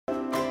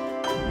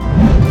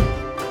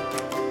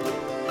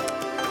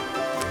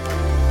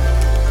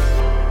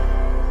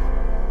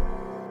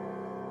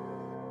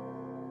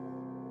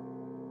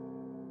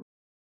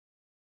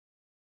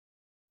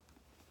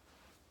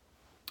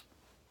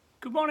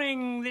Good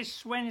morning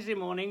this Wednesday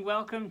morning.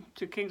 Welcome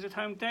to Kings at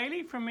Home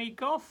Daily from me,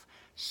 Goff.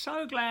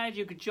 So glad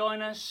you could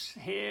join us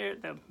here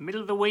at the middle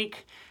of the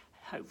week,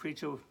 hopefully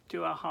to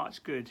do our hearts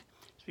good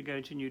as we go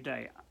into a new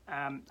day.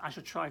 I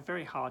shall try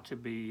very hard to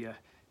be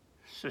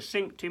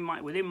succinct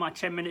within my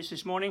 10 minutes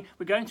this morning.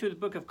 We're going through the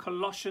book of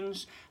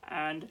Colossians,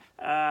 and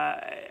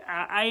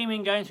our aim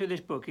in going through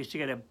this book is to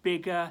get a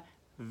bigger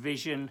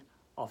vision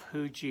of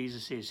who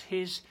Jesus is,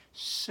 his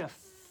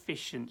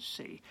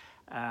sufficiency.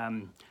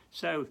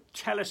 So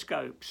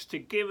telescopes to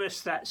give us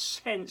that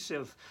sense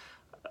of,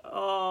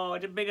 a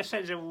bigger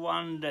sense of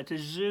wonder, to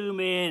zoom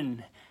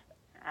in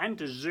and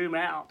to zoom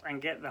out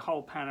and get the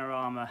whole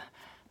panorama,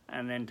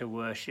 and then to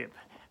worship.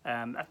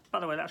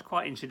 By the way, that's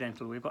quite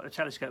incidental. We've got the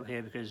telescope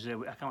here because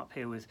I come up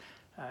here with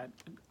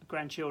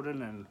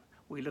grandchildren and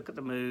we look at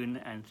the moon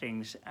and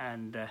things,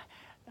 and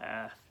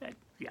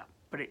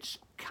but it's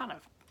kind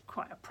of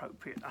quite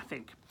appropriate, I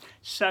think.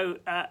 So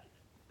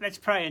let's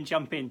pray and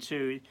jump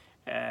into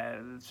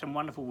some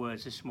wonderful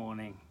words this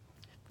morning.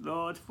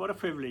 Lord, what a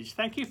privilege.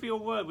 Thank you for your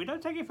word. We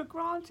don't take it for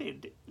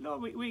granted.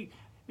 Lord, we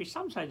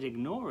sometimes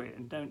ignore it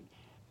and don't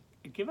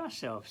give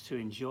ourselves to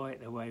enjoy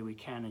it the way we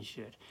can and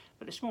should.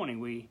 But this morning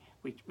we're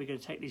going to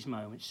take these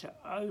moments to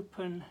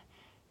open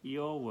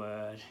your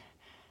word,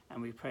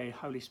 and we pray,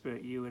 Holy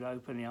Spirit, you would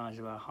open the eyes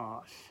of our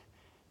hearts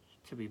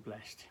to be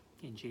blessed.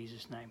 In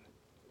Jesus' name.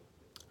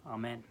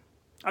 Amen.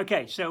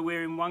 Okay, so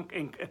we're in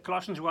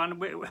Colossians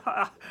 1.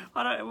 I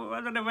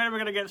don't know where we're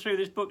going to get through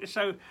this book. It's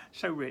so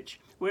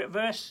rich. We're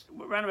at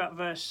around about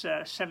verse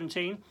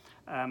 17,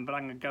 but I'm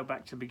going to go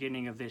back to the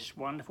beginning of this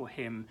wonderful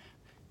hymn,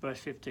 verse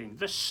 15.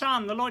 The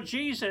Son, the Lord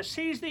Jesus,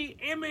 he's the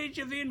image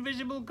of the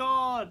invisible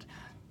God.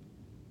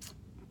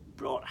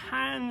 Brought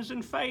hands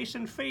and face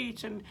and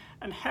feet and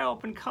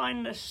help and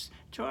kindness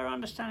to our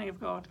understanding of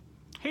God.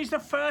 He's the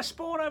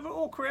firstborn over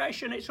all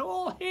creation. It's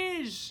all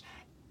his.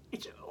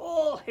 It's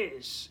all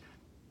his.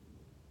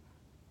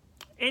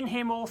 In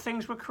him all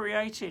things were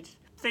created,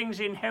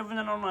 things in heaven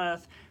and on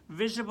earth,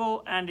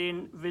 visible and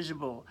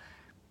invisible,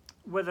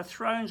 whether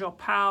thrones or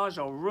powers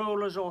or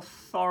rulers or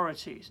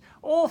authorities.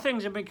 All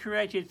things have been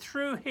created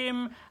through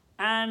him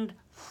and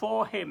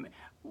for him.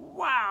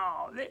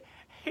 Wow!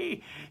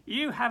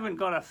 You haven't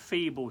got a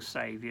feeble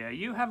saviour.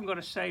 You haven't got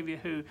a saviour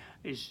who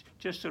is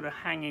just sort of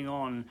hanging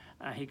on.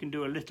 He can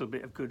do a little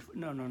bit of good.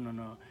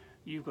 No.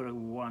 You've got a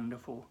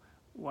wonderful,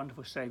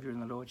 wonderful saviour in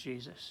the Lord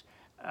Jesus.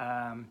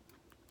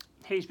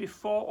 He's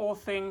before all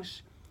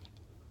things,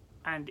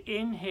 and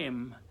in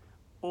him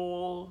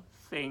all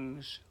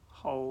things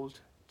hold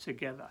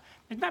together.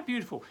 Isn't that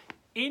beautiful?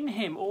 In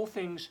him all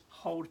things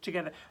hold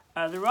together.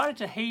 The writer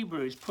to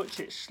Hebrews puts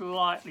it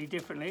slightly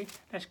differently.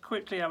 Let's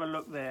quickly have a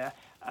look there.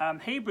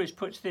 Hebrews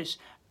puts this,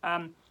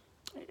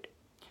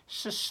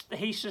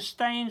 he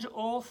sustains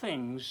all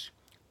things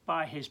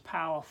by his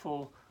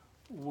powerful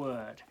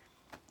word.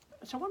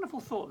 It's a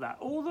wonderful thought, that.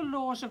 All the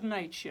laws of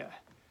nature,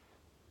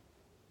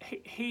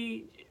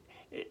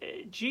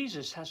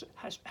 Jesus has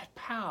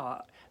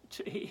power.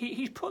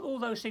 He's put all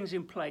those things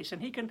in place,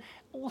 and he can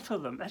alter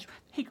them.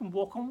 He can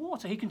walk on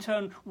water. He can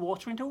turn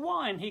water into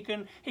wine. He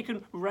can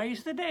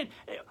raise the dead.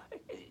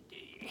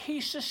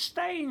 He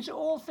sustains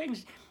all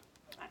things.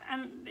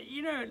 And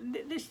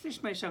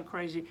this may sound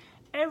crazy.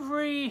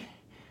 Every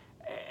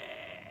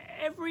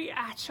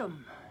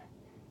atom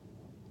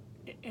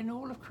in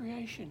all of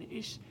creation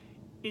is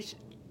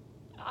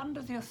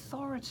under the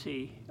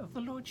authority of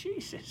the Lord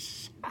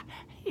Jesus.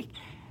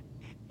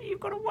 You've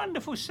got a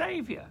wonderful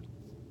Saviour.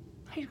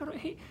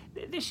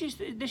 This is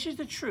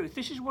the truth.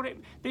 This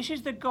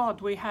is the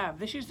God we have.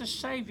 This is the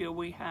Saviour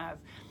we have.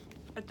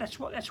 That's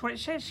what it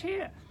says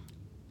here.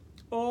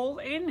 All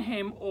in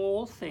him,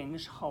 all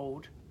things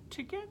hold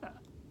together,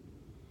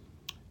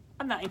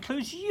 and that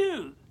includes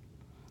you,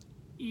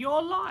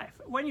 your life.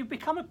 When you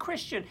become a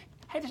Christian,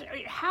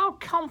 how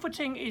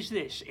comforting is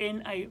this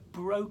in a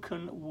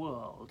broken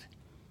world,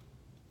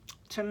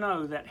 to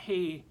know that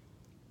he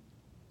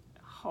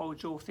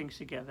holds all things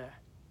together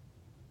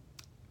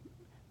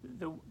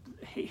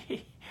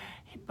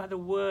by the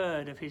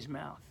word of his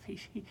mouth. He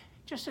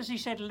just as he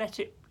said,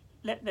 let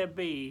there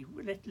be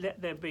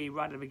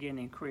right at the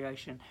beginning,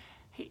 creation.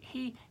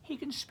 He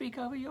can speak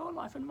over your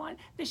life and mine.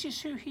 This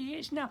is who he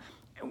is. Now,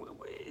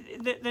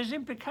 there's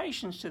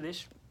implications to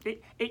this.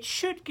 It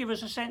should give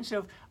us a sense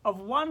of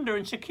wonder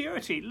and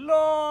security.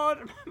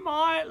 Lord,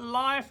 my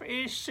life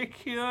is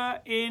secure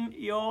in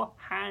your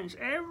hands.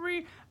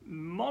 Every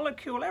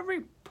molecule,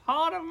 every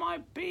part of my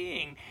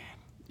being,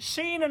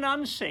 seen and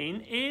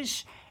unseen,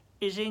 is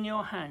in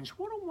your hands.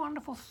 What a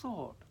wonderful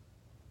thought.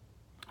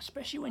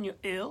 Especially when you're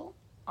ill,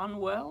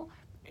 unwell,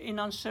 in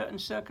uncertain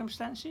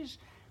circumstances.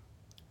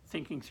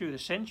 Thinking through the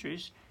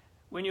centuries,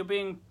 when you're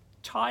being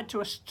tied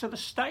to the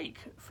stake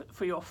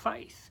for your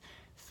faith,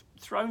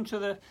 thrown to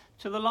the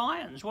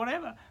lions,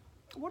 whatever.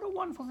 What a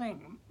wonderful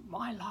thing.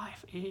 My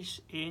life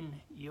is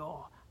in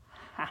your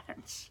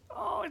hands.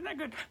 Oh, isn't that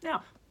good?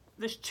 Now,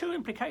 there's two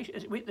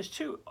implications. There's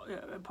two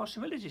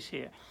possibilities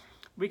here.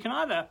 We can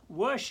either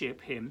worship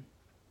him,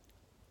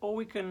 or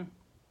we can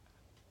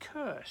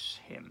curse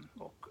him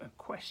or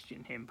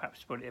question him,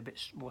 perhaps to put it a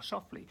bit more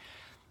softly.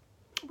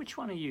 Which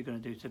one are you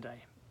going to do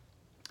today?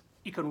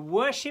 You can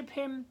worship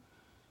him,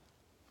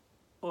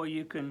 or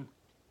you can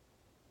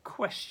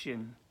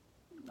question.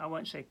 I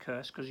won't say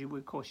curse, because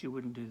of course you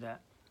wouldn't do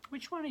that.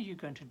 Which one are you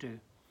going to do?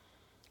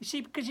 You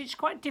see, because it's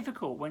quite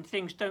difficult when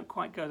things don't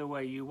quite go the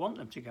way you want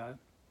them to go.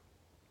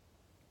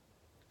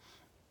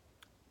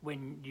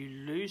 When you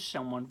lose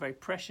someone very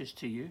precious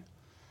to you,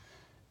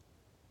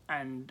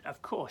 and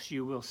of course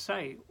you will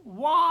say,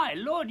 why,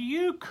 Lord,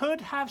 you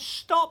could have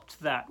stopped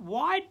that.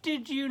 Why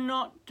did you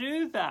not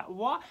do that?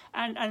 Why?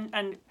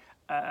 And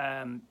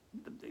of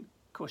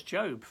course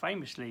Job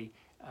famously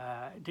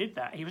did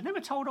that. He was never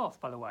told off,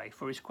 by the way,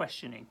 for his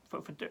questioning.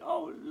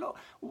 Oh, Lord,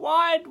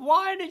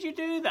 why did you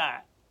do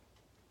that?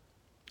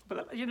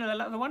 But you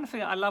know, the one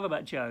thing I love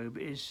about Job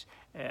is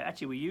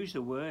actually we use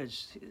the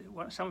words,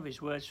 some of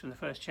his words from the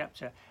first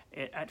chapter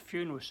at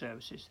funeral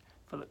services.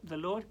 For the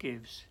Lord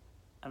gives,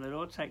 and the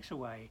Lord takes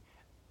away.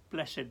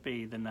 Blessed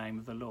be the name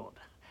of the Lord.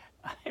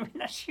 I mean,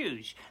 that's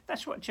huge.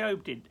 That's what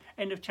Job did.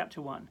 End of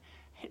chapter 1.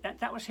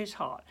 That was his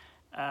heart.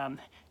 In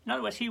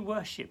other words, he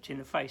worshipped in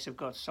the face of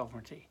God's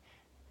sovereignty.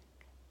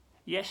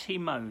 Yes, he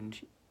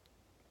moaned.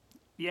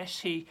 Yes,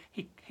 he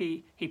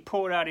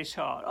poured out his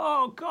heart.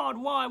 Oh God,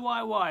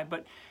 why?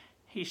 But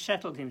he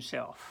settled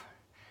himself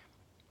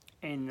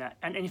in that.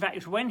 And in fact,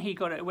 it's when he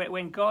got it,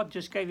 when God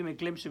just gave him a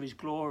glimpse of his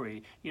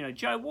glory. You know,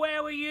 Job,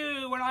 where were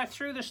you when I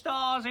threw the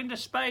stars into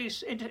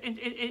space?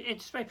 Into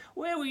space?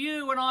 Where were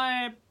you when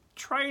I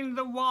trained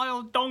the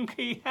wild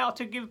donkey how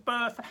to give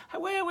birth?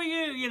 Where were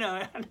you? You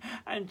know,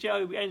 and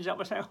Job ends up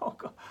by saying, "Oh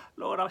God,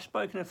 Lord, I've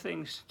spoken of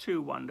things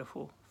too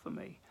wonderful for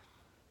me."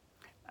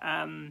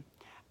 And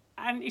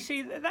you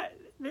see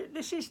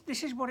this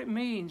is what it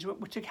means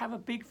to have a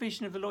big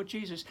vision of the Lord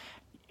Jesus.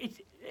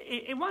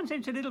 In one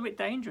sense, a little bit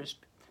dangerous.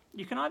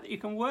 You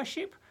can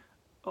worship,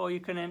 or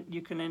you can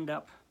end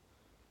up.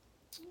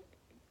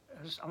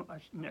 I was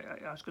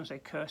going to say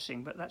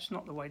cursing, but that's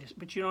not the way to.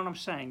 But you know what I'm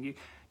saying.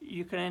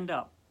 You can end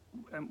up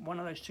in one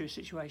of those two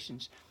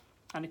situations,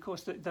 and of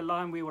course the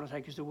line we want to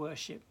take is to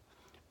worship.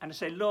 And to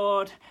say,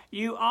 Lord,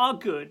 you are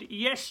good.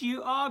 Yes,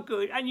 you are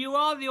good. And you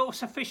are the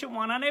all-sufficient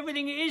one. And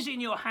everything is in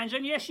your hands.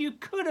 And yes, you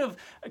could have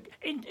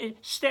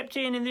stepped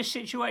in this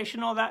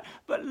situation or that.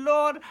 But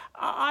Lord,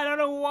 I don't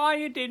know why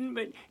you didn't.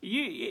 But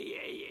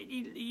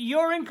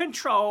you're in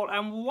control.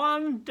 And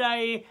one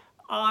day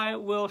I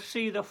will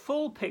see the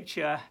full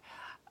picture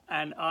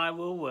and I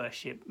will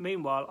worship.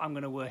 Meanwhile, I'm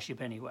going to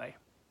worship anyway.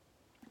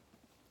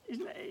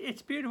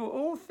 It's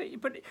beautiful.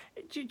 But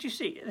do you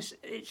see,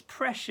 it's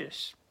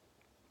precious.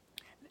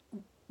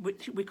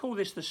 We call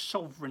this the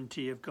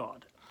sovereignty of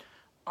God.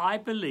 I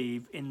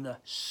believe in the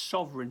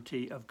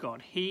sovereignty of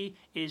God. He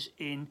is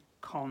in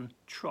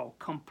control,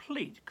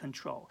 complete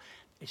control.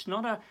 It's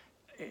not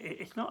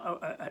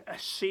a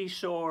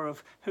seesaw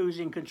of who's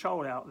in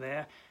control out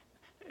there,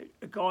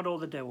 God or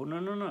the devil.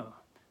 No.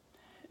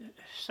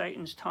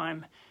 Satan's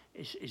time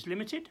is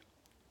limited,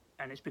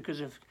 and it's because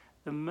of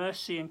the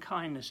mercy and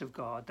kindness of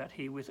God that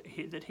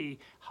he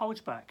holds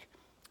back,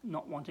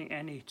 not wanting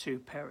any to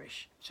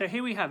perish. So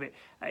here we have it.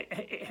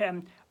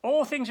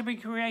 All things have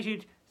been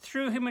created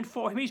through him and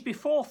for him. He's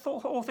before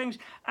all things,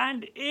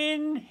 and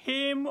in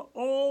him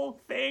all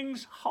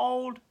things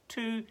hold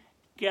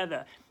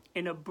together.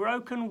 In a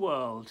broken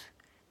world,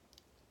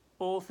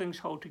 all things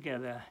hold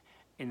together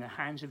in the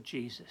hands of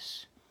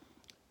Jesus.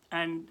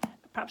 And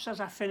perhaps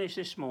as I finish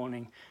this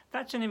morning,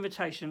 that's an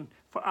invitation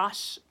for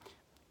us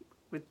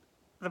with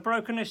the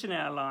brokenness in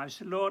our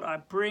lives. Lord, I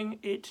bring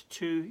it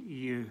to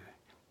you.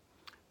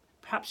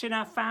 Perhaps in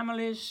our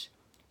families,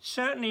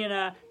 certainly in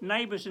our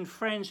neighbours and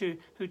friends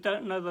who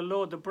don't know the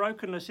Lord, the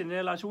brokenness in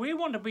their lives. We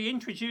want to be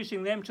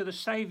introducing them to the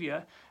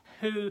Saviour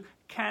who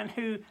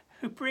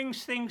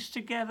brings things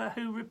together,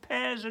 who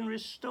repairs and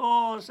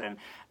restores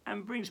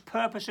and brings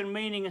purpose and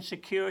meaning and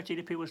security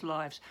to people's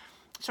lives.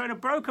 So in a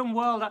broken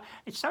world,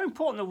 it's so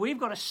important that we've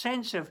got a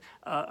sense of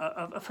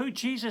who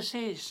Jesus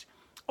is.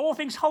 All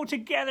things hold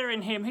together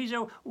in him. He's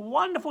a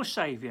wonderful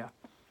Saviour.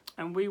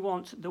 And we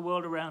want the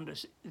world around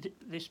us,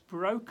 this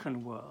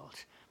broken world,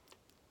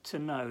 to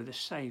know the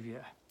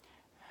Saviour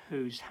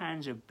whose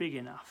hands are big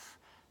enough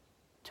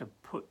to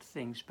put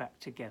things back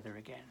together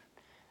again.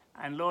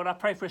 And Lord, I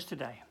pray for us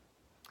today.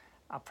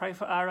 I pray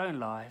for our own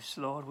lives.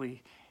 Lord,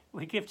 we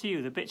give to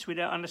you the bits we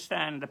don't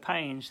understand, the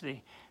pains,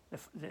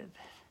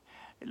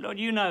 Lord,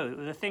 you know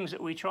the things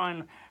that we try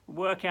and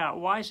work out.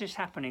 Why is this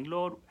happening?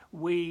 Lord,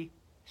 we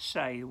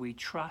say we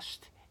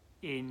trust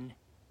in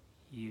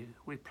you.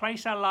 We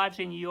place our lives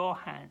in your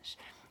hands.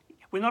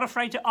 We're not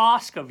afraid to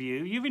ask of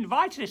you. You've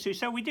invited us to,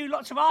 so we do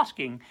lots of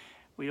asking.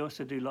 We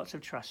also do lots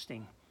of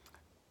trusting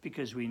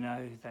because we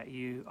know that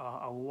you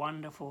are a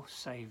wonderful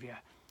Saviour.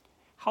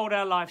 Hold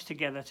our lives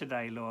together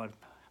today, Lord.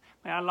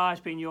 May our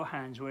lives be in your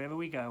hands wherever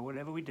we go,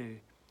 whatever we do.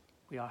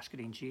 We ask it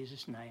in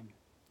Jesus' name.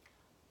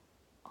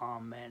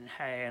 Amen.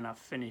 Hey, and I've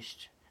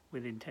finished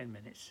within 10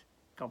 minutes.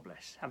 God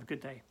bless. Have a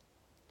good day.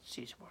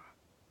 See you tomorrow.